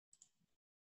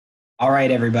All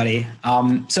right, everybody.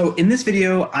 So in this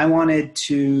video, I wanted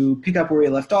to pick up where we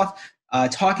left off,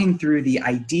 talking through the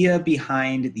idea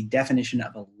behind the definition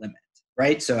of a limit,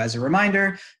 right? So as a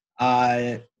reminder,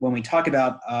 when we talk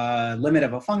about limit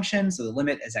of a function, so the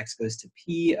limit as x goes to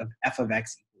p of f of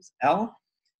x equals L,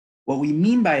 what we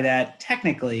mean by that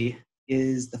technically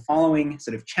is the following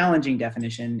sort of challenging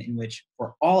definition in which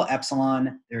for all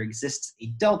epsilon, there exists a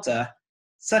delta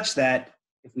such that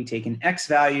if we take an x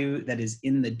value that is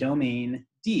in the domain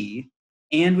D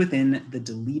and within the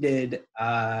deleted,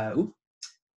 I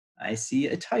see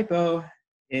a typo,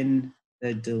 in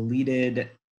the deleted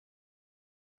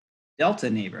delta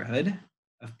neighborhood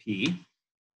of P,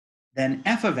 then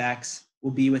f of x will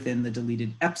be within the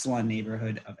deleted epsilon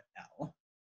neighborhood of L.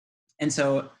 And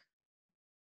so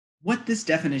what this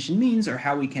definition means, or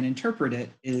how we can interpret it,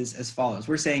 is as follows.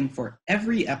 We're saying for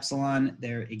every epsilon,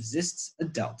 there exists a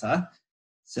delta.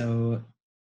 So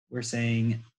we're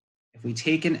saying if we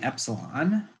take an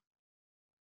epsilon,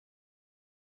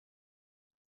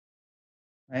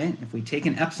 right? If we take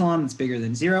an epsilon that's bigger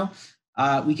than 0,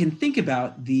 we can think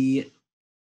about the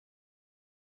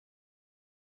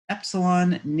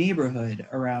epsilon neighborhood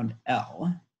around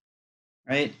L,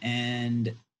 right?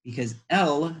 And because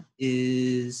L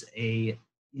is a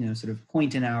sort of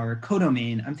point in our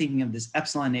codomain, I'm thinking of this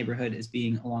epsilon neighborhood as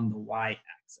being along the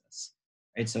y-axis,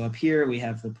 right? So up here we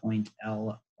have the point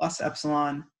L plus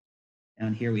epsilon.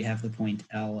 Down here we have the point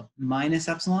L minus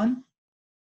epsilon.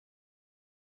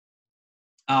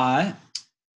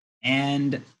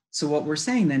 And so what we're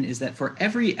saying then is that for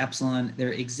every epsilon,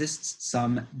 there exists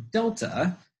some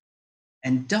delta,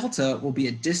 and delta will be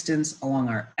a distance along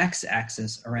our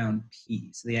x-axis around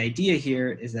P. So the idea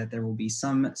here is that there will be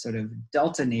some sort of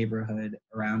delta neighborhood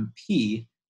around P,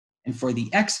 and for the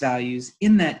x values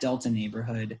in that delta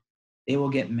neighborhood, they will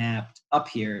get mapped up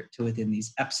here to within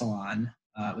these epsilon,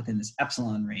 within this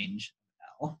epsilon range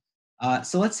of L.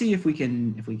 So let's see if we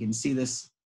can see this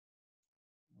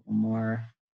a little more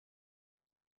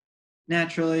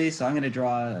naturally. So I'm going to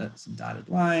draw some dotted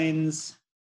lines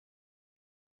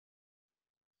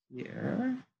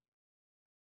here.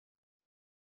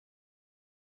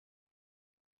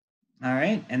 All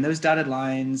right, and those dotted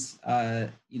lines, sort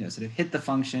of hit the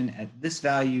function at this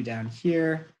value down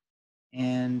here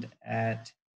and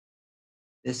at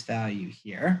this value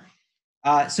here.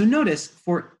 So notice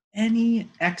for any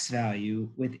x value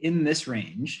within this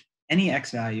range, any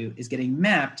x value is getting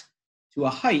mapped to a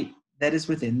height that is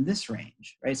within this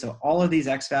range, right? So all of these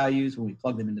x values, when we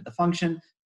plug them into the function,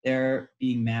 they're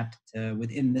being mapped to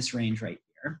within this range right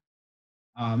here.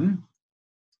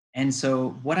 And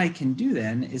so what I can do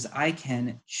then is I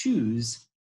can choose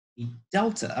a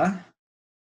delta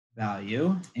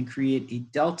value and create a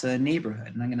delta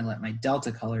neighborhood. And I'm going to let my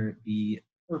delta color be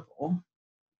purple,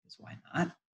 because why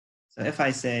not? So if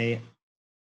I say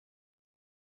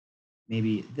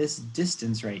maybe this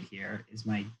distance right here is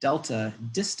my delta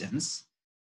distance,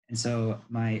 and so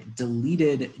my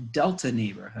deleted delta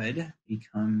neighborhood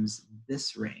becomes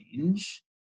this range,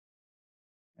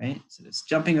 right? So it's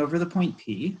jumping over the point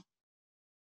P,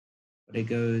 but it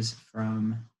goes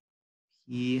from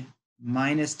P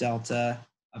minus delta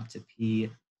up to P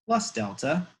plus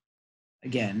delta.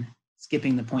 Again,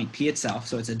 skipping the point P itself,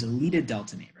 so it's a deleted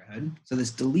delta neighborhood. So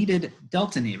this deleted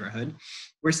delta neighborhood,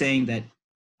 we're saying that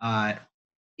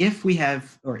if we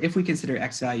consider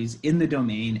x values in the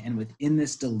domain and within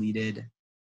this deleted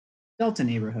delta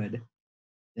neighborhood,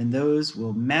 then those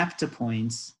will map to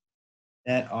points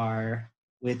that are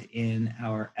within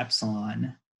our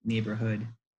epsilon neighborhood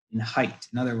in height.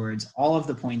 In other words, all of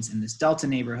the points in this delta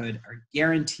neighborhood are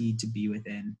guaranteed to be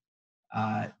within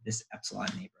this epsilon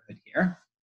neighborhood here.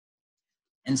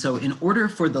 And so in order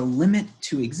for the limit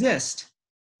to exist,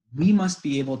 we must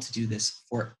be able to do this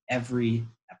for every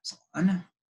epsilon.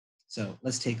 So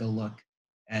let's take a look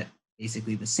at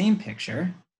basically the same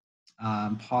picture.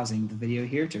 Pausing the video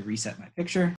here to reset my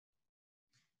picture.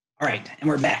 All right, and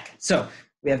we're back. So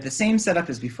we have the same setup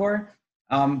as before,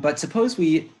 but suppose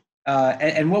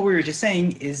and what we were just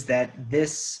saying is that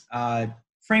this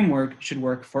framework should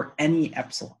work for any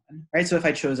epsilon, right? So if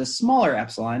I chose a smaller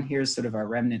epsilon, here's sort of our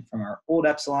remnant from our old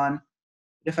epsilon.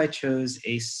 But if I chose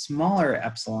a smaller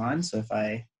epsilon, so if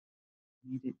I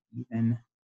made it even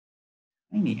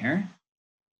tinier,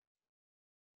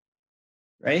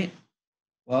 right?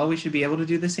 Well, we should be able to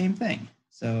do the same thing.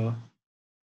 So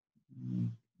my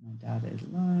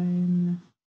dotted line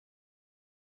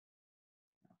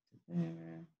up to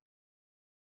there.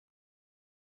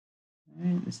 All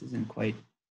right, this isn't quite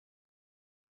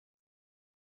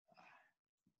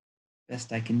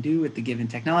best I can do with the given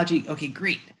technology. Okay,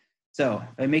 great. So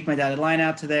if I make my dotted line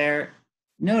out to there,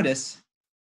 notice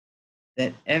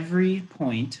that every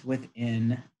point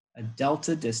within a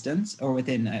delta distance, or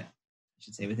within a, I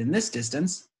should say within this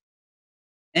distance,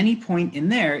 any point in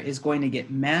there is going to get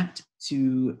mapped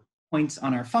to points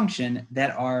on our function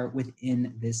that are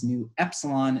within this new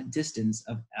epsilon distance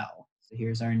of L. So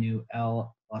here's our new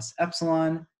L plus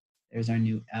epsilon. There's our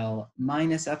new L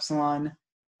minus epsilon.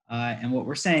 And what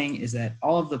we're saying is that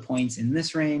all of the points in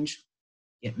this range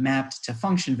get mapped to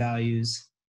function values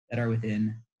that are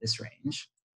within this range.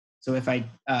 So if I,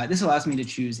 this allows me to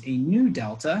choose a new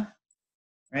delta,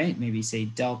 right? Maybe say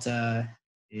delta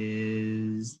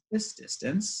is this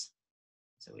distance.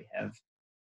 So we have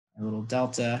a little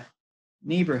delta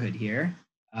neighborhood here,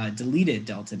 deleted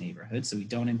delta neighborhood. So we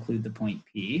don't include the point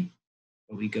P,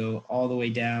 but we go all the way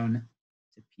down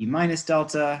to P minus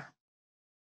delta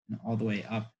and all the way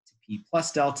up to P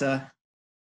plus delta,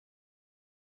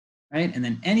 right? And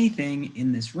then anything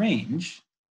in this range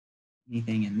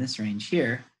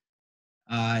here,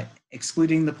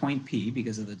 excluding the point P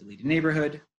because of the deleted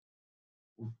neighborhood,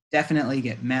 will definitely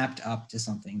get mapped up to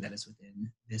something that is within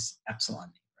this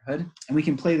epsilon neighborhood. And we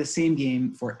can play the same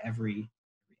game for every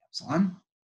epsilon.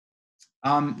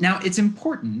 Now it's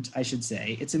important, I should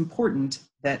say, it's important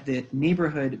that the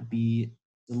neighborhood be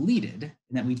deleted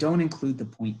and that we don't include the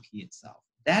point P itself.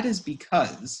 That is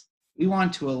because we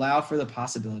want to allow for the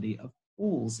possibility of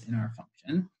holes in our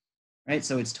function, right?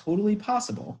 So it's totally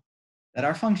possible that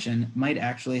our function might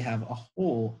actually have a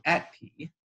hole at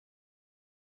P,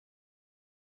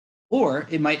 or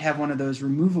it might have one of those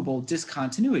removable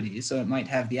discontinuities. So it might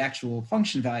have the actual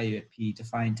function value at P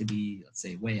defined to be, let's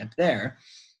say, way up there,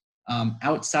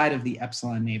 outside of the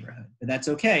epsilon neighborhood. But that's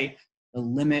okay. The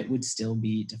limit would still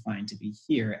be defined to be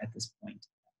here at this point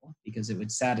because it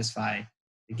would satisfy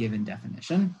the given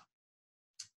definition.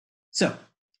 So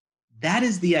that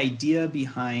is the idea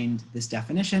behind this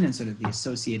definition and sort of the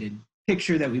associated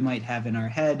picture that we might have in our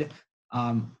head.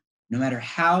 No matter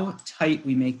how tight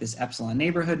we make this epsilon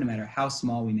neighborhood, no matter how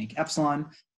small we make epsilon,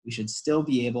 we should still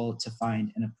be able to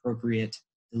find an appropriate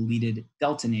deleted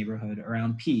delta neighborhood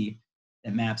around P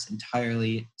that maps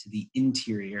entirely to the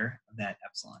interior of that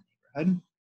epsilon neighborhood.